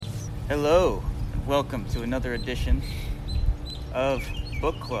Hello, and welcome to another edition of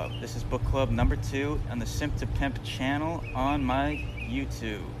Book Club. This is Book Club number 2 on the Simp to Pimp channel on my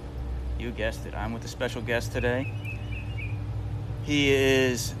YouTube. You guessed it, I'm with a special guest today. He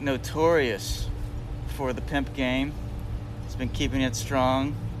is notorious for the pimp game. He's been keeping it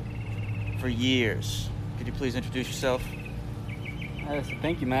strong for years. Could you please introduce yourself?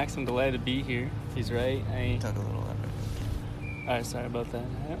 Thank you, Max. I'm delighted to be here. He's right. Talk a little louder. Alright, sorry about that.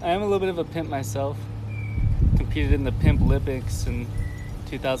 I am a little bit of a pimp myself. Competed in the Pimp Olympics in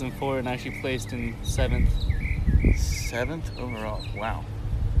 2004 and actually placed in 7th. 7th overall. Wow.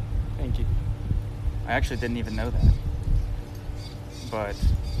 Thank you. I actually didn't even know that. But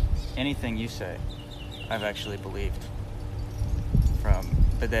anything you say, I've actually believed from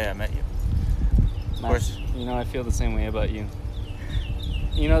the day I met you. Of course. I feel the same way about you.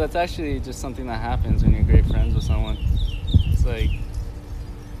 That's actually just something that happens when you're great friends with someone. It's like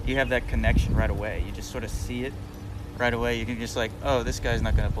you have that connection right away. You just sort of see it right away. You can just like, oh, this guy's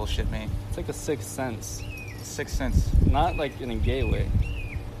not going to bullshit me. It's like a sixth sense. Sixth sense. Not like in a gay way.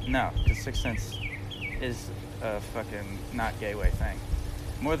 No, because sixth sense is a fucking not gay way thing.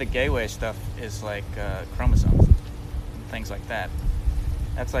 More the gay way stuff is like chromosomes and things like that.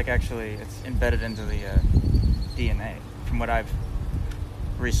 That's like actually, it's embedded into the DNA from what I've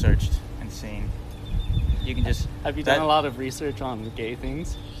researched and seen. You can just... Have you done a lot of research on gay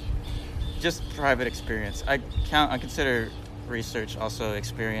things? Just private experience. I consider research also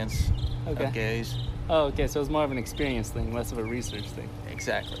experience of gays. Oh, okay. So it's more of an experience thing, less of a research thing.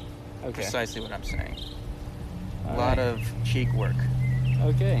 Exactly. Okay. Precisely what I'm saying. All a lot of cheek work.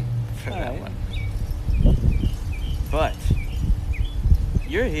 Okay. For All that right. one. But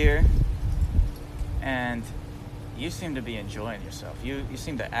you're here, and you seem to be enjoying yourself. You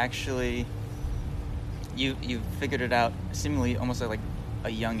seem to actually... You figured it out seemingly almost at like a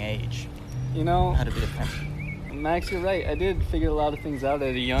young age. How to be a pimp. Max, you're right. I did figure a lot of things out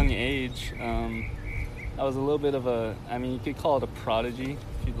at a young age. I was a little bit of you could call it a prodigy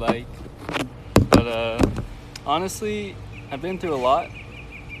if you'd like. But honestly, I've been through a lot.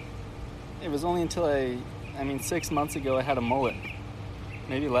 It was only until 6 months ago I had a mullet.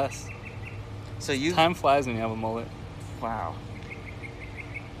 Maybe less. So Time flies when you have a mullet. Wow.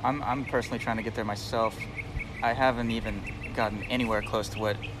 I'm personally trying to get there myself. I haven't even gotten anywhere close to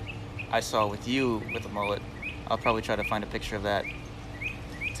what I saw with you with a mullet. I'll probably try to find a picture of that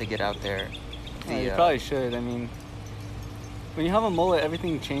to get out there. You probably should. When you have a mullet,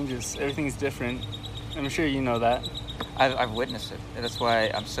 everything changes. Everything's different. I'm sure you know that. I've witnessed it. That's why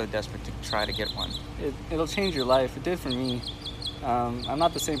I'm so desperate to try to get one. It'll change your life. It did for me. I'm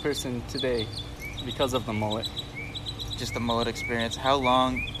not the same person today because of the mullet. Just the mullet experience. How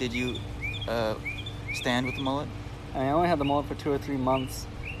long did you stand with the mullet? I only had the mullet for 2 or 3 months.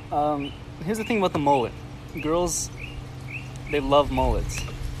 Here's the thing about the mullet. Girls, they love mullets.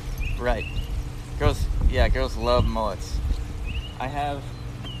 Right. Girls love mullets. I have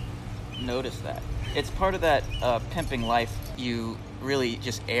noticed that. It's part of that pimping life. You really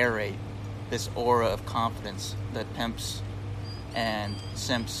just aerate this aura of confidence that pimps and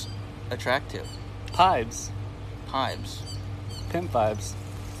simps attract to. Pibes. Pimp vibes. Is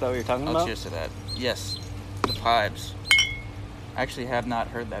that what you're talking about? Cheers to that. Yes, the pibes. I actually have not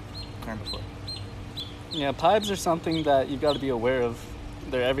heard that term before. Yeah, pibes are something that you've got to be aware of.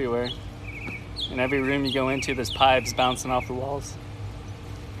 They're everywhere. In every room you go into, there's pibes bouncing off the walls.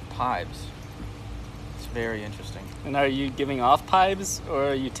 Pibes. It's very interesting. And are you giving off pibes or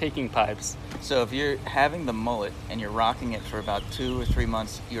are you taking pibes? So if you're having the mullet and you're rocking it for about 2 or 3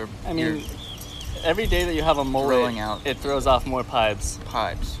 months, you're every day that you have a mullet, it throws off more pibes.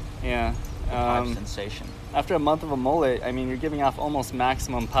 Pibes. Yeah. Pipe sensation. After a month of a mullet, you're giving off almost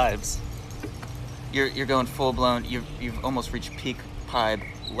maximum pibes. You're going full blown. You've almost reached peak pipe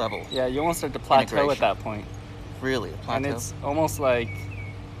level. Yeah, you almost start to plateau at that point. Really, a plateau. And it's almost like...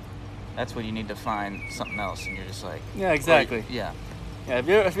 That's when you need to find something else, and you're just like... Yeah, exactly. Yeah. Have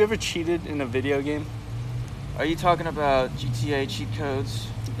you ever cheated in a video game? Are you talking about GTA cheat codes?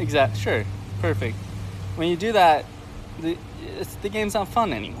 Sure. Perfect. When you do that, the game's not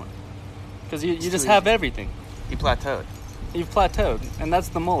fun anymore. Because you just have everything. You plateaued. You've plateaued. And that's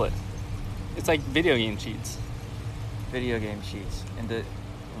the mullet. It's like video game cheats. Video game cheats. And the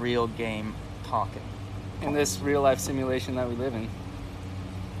real game talking. In this real life simulation that we live in.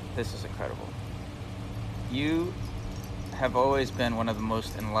 This is incredible. You have always been one of the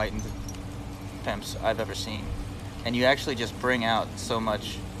most enlightened pimps I've ever seen. And you actually just bring out so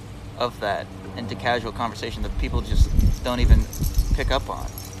much of that into casual conversation that people just don't even pick up on.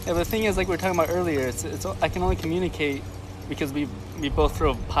 Yeah, but the thing is, like we were talking about earlier, it's I can only communicate because we both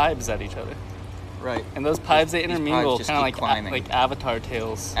throw pipes at each other. Right. And those pipes, they These intermingle, pipes just kind of keep climbing. like Avatar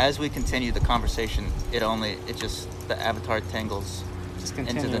tails. As we continue the conversation, the avatar tangles Just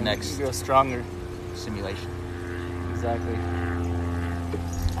continue. into the next grow stronger. simulation. Exactly.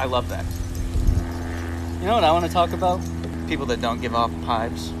 I love that. You know what I want to talk about? People that don't give off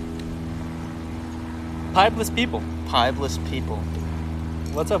pipes. Pipeless people. Pibeless people.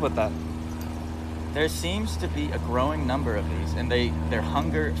 What's up with that? There seems to be a growing number of these, and their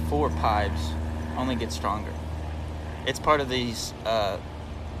hunger for pipes only gets stronger. It's part of these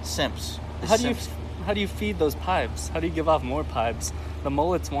simps. How do you feed those pipes? How do you give off more pipes? The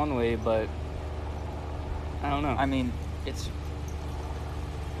mullet's one way, but I don't know. I mean, it's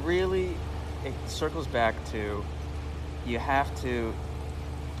really, it circles back to, you have to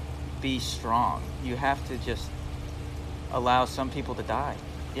be strong. You have to just allow some people to die.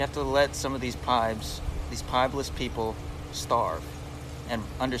 You have to let some of these pibeless people starve and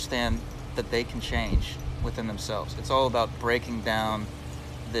understand that they can change within themselves. It's all about breaking down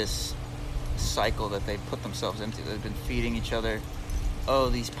this cycle that they put themselves into. They've been feeding each other. Oh,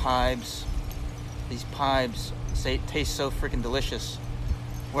 these pipes taste so freaking delicious.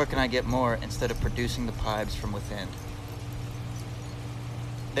 Where can I get more? Instead of producing the pipes from within.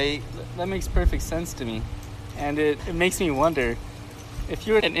 That makes perfect sense to me. And it makes me wonder, if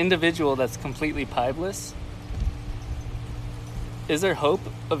you're an individual that's completely pipeless, is there hope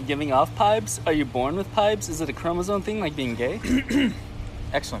of giving off pipes? Are you born with pipes? Is it a chromosome thing like being gay?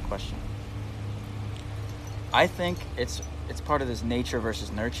 Excellent question. I think it's part of this nature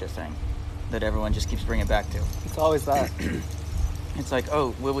versus nurture thing that everyone just keeps bringing back to. It's always that. It's like,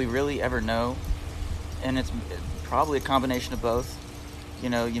 oh, will we really ever know? And it's probably a combination of both. You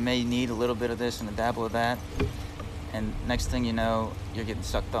know, you may need a little bit of this and a dabble of that, and next thing you know, you're getting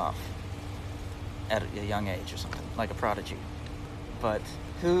sucked off at a young age or something, like a prodigy. But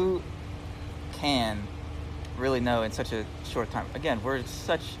who can really know in such a short time? Again, we're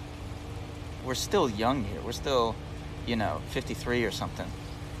still young here. We're still, 53 or something.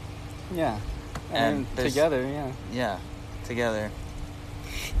 Yeah. And together, yeah. Yeah, together.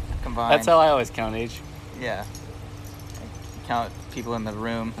 Combined. That's how I always count age. Yeah. Count people in the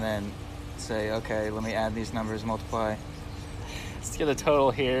room and then say, okay, let me add these numbers, multiply. Let's get a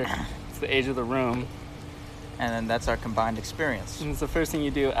total here. It's the age of the room. And then that's our combined experience. And it's the first thing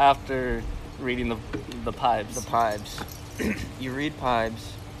you do after reading the pipes. The pipes. You read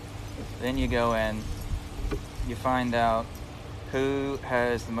pipes, then you go in, you find out who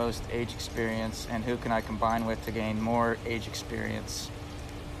has the most age experience and who can I combine with to gain more age experience.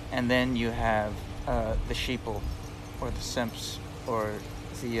 And then you have the sheeple, or the simps, or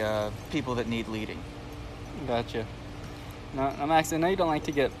the people that need leading. Gotcha. Now, Max, I know you don't like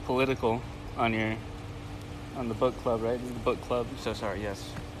to get political on the book club, right? This is the book club. I'm so sorry, yes.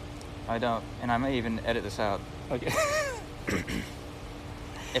 I don't, and I may even edit this out. Okay.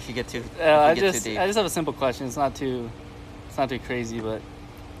 If you get too deep. I just have a simple question. It's not too crazy, but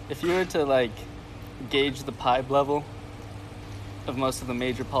if you were to gauge the pipe level of most of the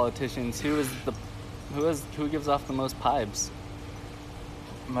major politicians, who gives off the most pipes?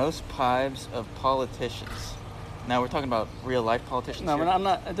 Most pipes of politicians. Now we're talking about real life politicians. No, here? I'm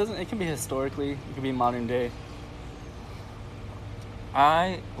not. It can be historically. It can be modern day.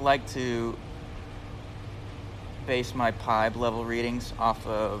 I like to base my pipe level readings off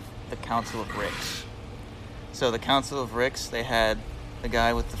of the Council of Ricks. So the Council of Ricks, they had the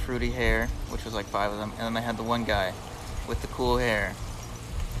guy with the fruity hair, which was like 5 of them, and then they had the one guy with the cool hair.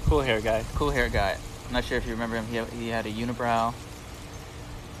 Cool hair guy. Cool hair guy. I'm not sure if you remember him. He had a unibrow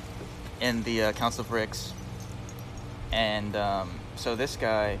in the Council of Ricks. And so this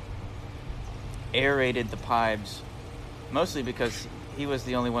guy aerated the pipes mostly because he was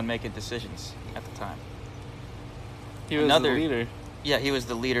the only one making decisions at the time. He was the leader. Yeah, he was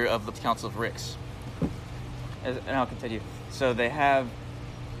the leader of the Council of Ricks. And I'll continue. So they have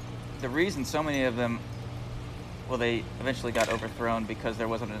the reason so many of them, well, they eventually got overthrown because there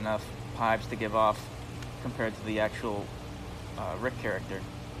wasn't enough pipes to give off compared to the actual Rick character.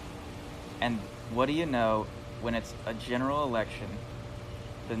 And what do you know, when it's a general election,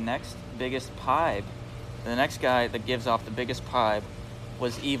 the next biggest pipe, the next guy that gives off the biggest pipe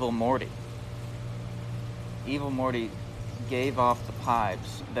was Evil Morty. Evil Morty gave off the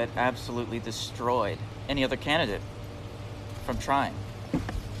pipes that absolutely destroyed any other candidate from trying.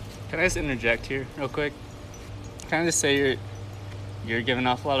 Can I just interject here real quick? Can I just say you're giving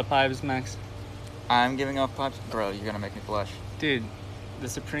off a lot of pipes, Max? I'm giving off pipes? Bro, you're gonna make me blush. Dude, the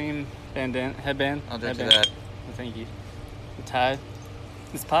Supreme headband. I'll drink to that. Oh, thank you. The tie.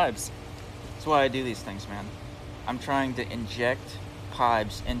 It's pipes. That's why I do these things, man. I'm trying to inject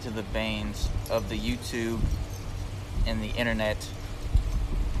pipes into the veins of the YouTube and the internet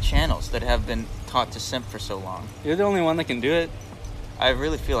channels that have been taught to simp for so long. You're the only one that can do it. I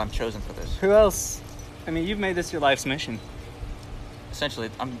really feel I'm chosen for this. Who else? I mean, you've made this your life's mission. Essentially,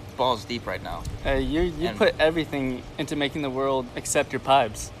 I'm balls deep right now. You And- put everything into making the world accept your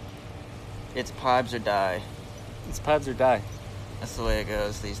pipes. It's pipes or die. It's pipes or die. That's the way it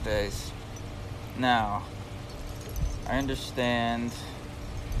goes these days. Now, I understand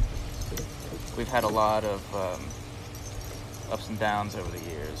we've had a lot of ups and downs over the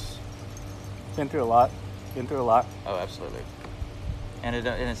years. Been through a lot. Oh, absolutely. And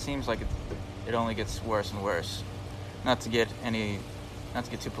it seems like it only gets worse and worse. Not to get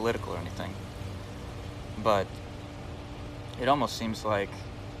too political or anything, but it almost seems like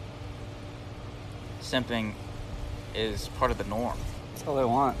simping is part of the norm. That's all I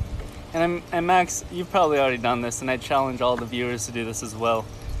want. And Max, you've probably already done this, and I challenge all the viewers to do this as well.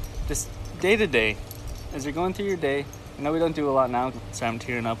 Just day to day, as you're going through your day. I know we don't do a lot now, so I'm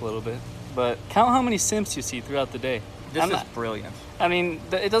tearing up a little bit. But count how many simps you see throughout the day. This is brilliant. I mean,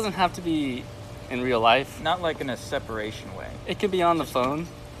 it doesn't have to be in real life. Not like in a separation way. It could be on the phone.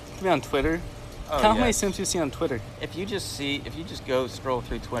 It could be on Twitter. Oh, Count how many yes. simps you see on Twitter. If you just go scroll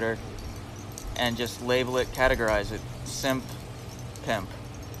through Twitter and just label it, categorize it, simp, pimp.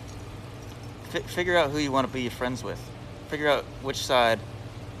 Figure out who you want to be friends with. Figure out which side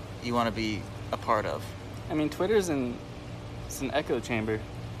you want to be a part of. I mean, Twitter's it's an echo chamber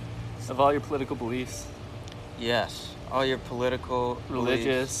of all your political beliefs. Yes, all your political,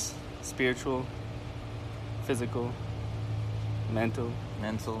 Religious, spiritual, physical, mental, beliefs,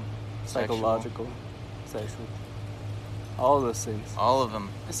 mental, psychological, sexual. All of those things. all of them.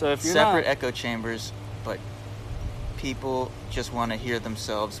 So if you're Separate not, echo chambers, but people just want to hear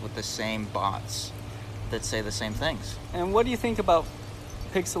themselves with the same bots that say the same things. and what do you think about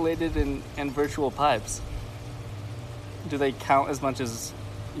pixelated and virtual pipes? Do they count as much as,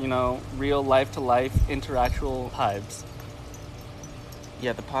 real life-to-life interactual pipes?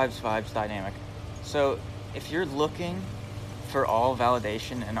 Yeah, the Pibes Vibes dynamic. So if you're looking for all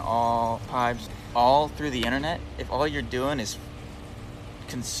validation and all Pibes all through the internet, if all you're doing is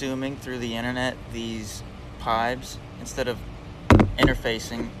consuming through the internet these Pibes instead of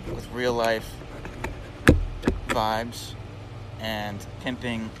interfacing with real life vibes and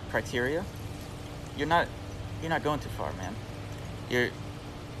pimping criteria, you're not going too far, man.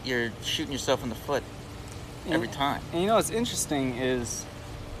 You're shooting yourself in the foot every time. And what's interesting is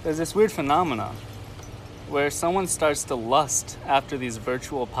there's this weird phenomenon where someone starts to lust after these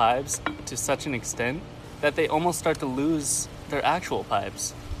virtual pipes to such an extent that they almost start to lose their actual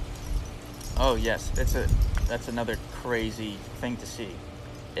pipes. Oh yes, that's another crazy thing to see,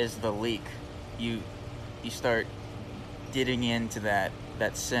 is the leak. You start getting into that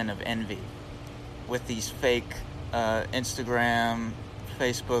sin of envy with these fake Instagram,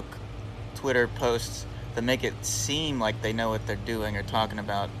 Facebook, Twitter posts that make it seem like they know what they're doing or talking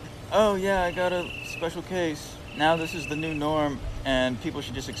about. Oh yeah, I got a special case. Now this is the new norm and people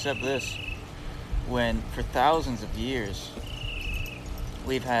should just accept this. When for thousands of years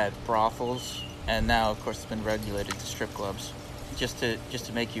we've had brothels, and now of course it's been regulated to strip clubs, just to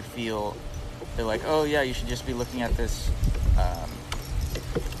make you feel, they're like, oh yeah, you should just be looking at this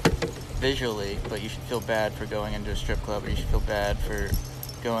visually, but you should feel bad for going into a strip club, or you should feel bad for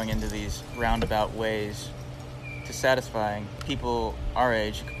going into these roundabout ways to satisfying people our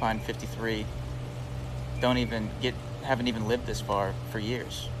age, who combine 53, haven't even lived this far for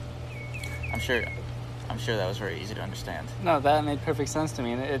years. I'm sure that was very easy to understand. No, that made perfect sense to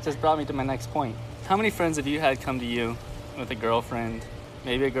me, and it just brought me to my next point. How many friends have you had come to you with a girlfriend,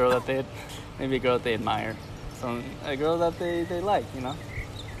 maybe a girl that they admire, a girl that they like,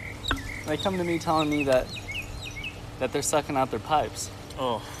 They come to me telling me that they're sucking out their pipes.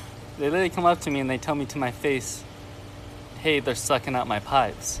 Oh, They literally come up to me and they tell me to my face, hey, they're sucking out my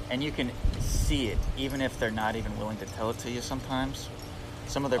pipes. and you can see it, even if they're not even willing to tell it to you sometimes.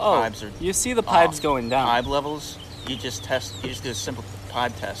 Some of their pipes are you see the pipes off. going down. Pipe levels, you just do a simple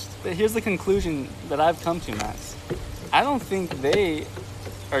pipe test. But here's the conclusion that I've come to, Max. I don't think they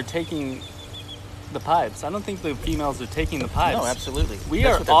are taking the pipes. I don't think the females are taking the pipes. No, absolutely. We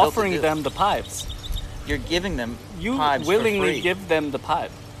That's are what they're built to offering do. them the pipes. You're giving them You pipes willingly for free. give them the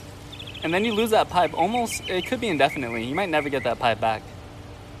pipe. And then you lose that pipe it could be indefinitely. You might never get that pipe back.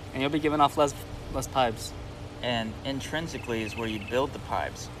 And you'll be giving off less pipes. And intrinsically is where you build the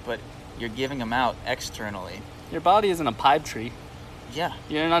pipes, but you're giving them out externally. Your body isn't a pipe tree. Yeah,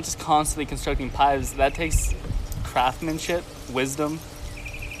 You're not just constantly constructing pipes. That takes craftsmanship, wisdom,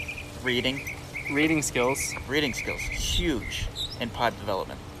 reading. Reading skills. Reading skills, huge in pod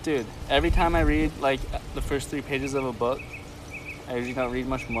development. Dude, every time I read like the first 3 pages of a book, I usually don't read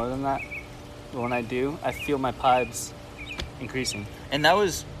much more than that. But when I do, I feel my pipes increasing. And that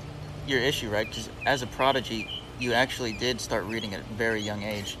was your issue, right? Because as a prodigy, you actually did start reading at a very young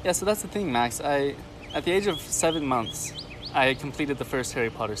age. Yeah, so that's the thing, Max. At the age of 7 months, I completed the first Harry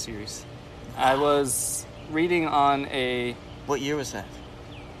Potter series. I was reading on a... What year was that?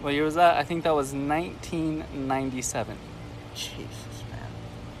 What year was that? I think that was 1997. Jesus, man.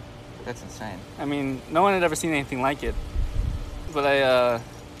 That's insane. I mean, no one had ever seen anything like it. But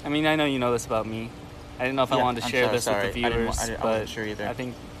I mean, I know you know this about me. I didn't know if I wanted to share this with the viewers. I wasn't sure either. I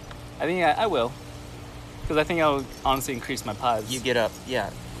think I will. Because I think I'll honestly increase my pods. You get up, yeah.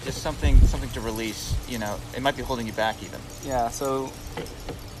 Just something to release, you know. It might be holding you back even. Yeah, so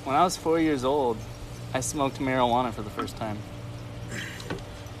when I was 4 years old, I smoked marijuana for the first time.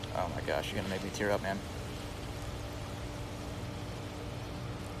 Oh my gosh, you're going to make me tear up, man.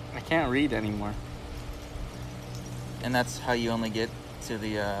 I can't read anymore. And that's how you only get to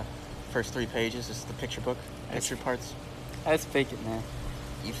the first 3 pages, is the picture book, picture parts? I just fake it, man.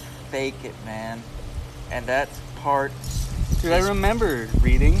 You fake it, man. And that part... Dude, I remember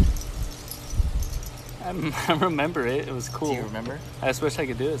reading. I remember it. It was cool. Do you remember? I just wish I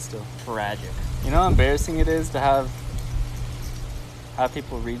could do it still. Tragic. You know how embarrassing it is to have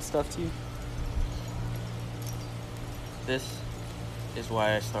people read stuff to you? This is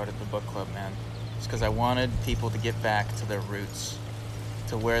why I started the book club, man. It's because I wanted people to get back to their roots,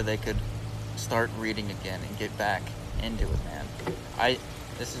 to where they could start reading again and get back into it, man.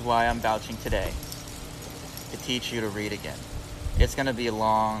 This is why I'm vouching today, to teach you to read again. It's going to be a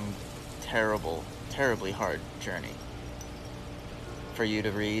long, terribly hard journey for you to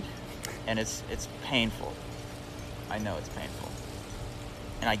read, and it's painful. I know it's painful,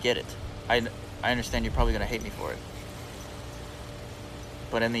 and I get it. I understand you're probably going to hate me for it,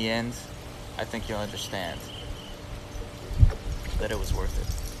 but in the end, I think you'll understand that it was worth it.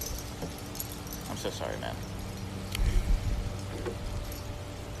 I'm so sorry, man.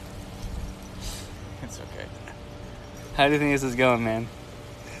 It's okay. How do you think this is going, man?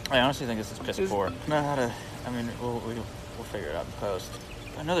 I honestly think this is piss poor. Know how to... I mean, we'll figure it out in post.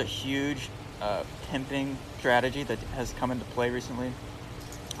 Another huge pimping strategy that has come into play recently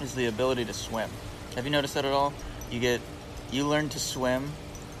is the ability to swim. Have you noticed that at all? You learn to swim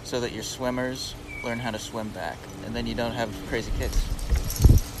so that your swimmers learn how to swim back, and then you don't have crazy kids.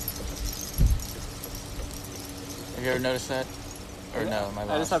 Have you ever noticed that? Or no, am I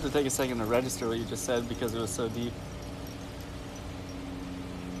lost? I just have to take a second to register what you just said because it was so deep.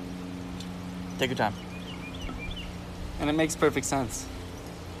 Take your time. And it makes perfect sense.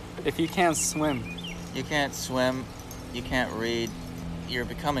 If you can't swim... You can't swim, you can't read, you're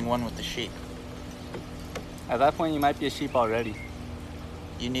becoming one with the sheep. At that point, you might be a sheep already.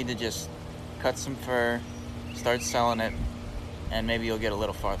 You need to just cut some fur, start selling it, and maybe you'll get a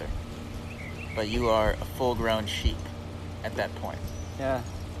little farther. But you are a full-grown sheep at that point. Yeah,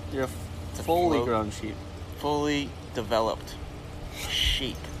 you're a fully grown sheep. Fully developed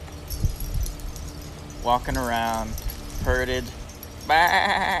sheep. Walking around, herded.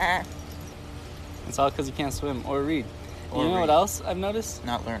 Bah! It's all because you can't swim or read. Or you know read. what else I've noticed?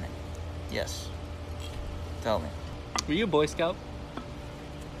 Not learning. Yes. Tell me. Were you a Boy Scout?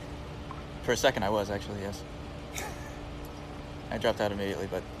 For a second I was, actually, yes. I dropped out immediately,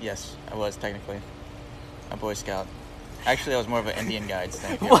 but yes, I was technically a Boy Scout. Actually, I was more of an Indian Guides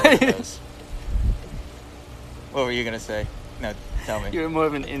thing. What? What were you going to say? No, tell me. You were more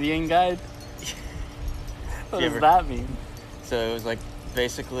of an Indian guide? What You does ever- that mean? So it was like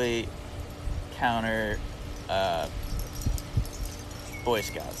basically counter Boy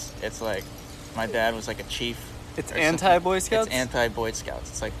Scouts. It's like my dad was like a chief. It's or anti-Boy something. Scouts? It's anti-Boy Scouts.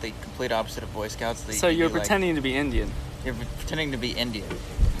 It's like the complete opposite of Boy Scouts. So you're do, like- pretending to be Indian. You're pretending to be Indian.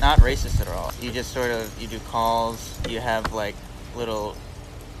 Not racist at all. You just sort of, you do calls, you have like little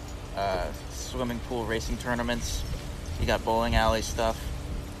swimming pool racing tournaments, you got bowling alley stuff,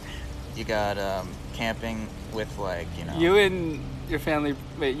 you got camping with like, you know. You and your family,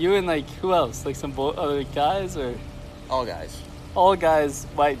 wait, you and like who else? Like some other guys or? All guys. All guys,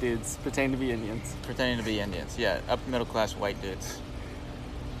 white dudes, pretending to be Indians. Pretending to be Indians, yeah. Upper middle class white dudes.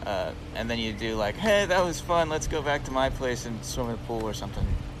 And then you do like, hey, that was fun, let's go back to my place and swim in the pool or something.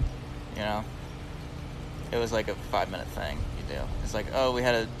 You know? It was like a 5-minute thing you do. It's like, oh, we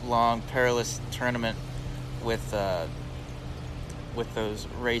had a long, perilous tournament with those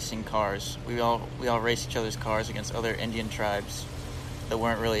racing cars. We all raced each other's cars against other Indian tribes that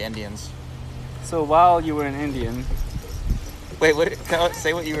weren't really Indians. So while you were an Indian, Wait,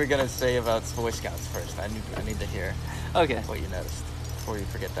 say what you were gonna say about Boy Scouts first. I need to hear Okay. what you noticed before you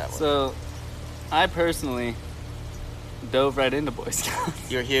forget that one. So, I personally dove right into Boy Scouts.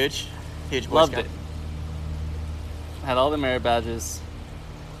 You're huge Boy Loved Scout. it. Had all the merit badges.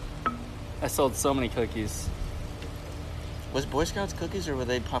 I sold so many cookies. Was Boy Scouts cookies or were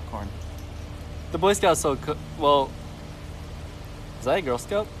they popcorn? The Boy Scouts sold well, was I a Girl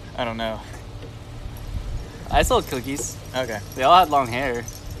Scout? I don't know. I sold cookies. Okay. They all had long hair.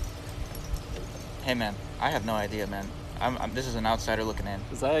 Hey man, I have no idea, man. This is an outsider looking in.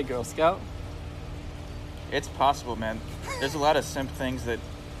 Was I a Girl Scout? It's possible, man. There's a lot of simp things that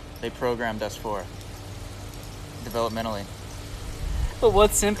they programmed us for developmentally. But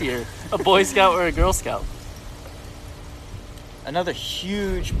what's simpier, a Boy Scout or a Girl Scout? Another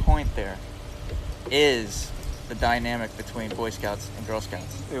huge point there is the dynamic between Boy Scouts and Girl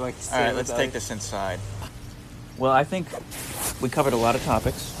Scouts. They like to All right, say let's that. take this inside. Well, I think we covered a lot of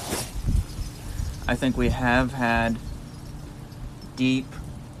topics. I think we have had deep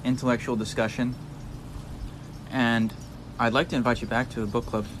intellectual discussion. And I'd like to invite you back to a book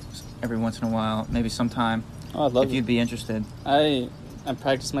club every once in a while, maybe sometime, Oh, I'd love if you'd be interested. I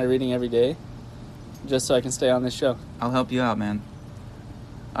practice my reading every day, just so I can stay on this show. I'll help you out, man.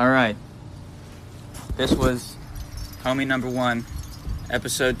 All right. This was Homie Number 1,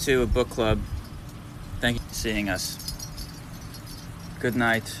 Episode 2 of Book Club. Thank you for seeing us. Good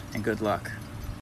night and good luck.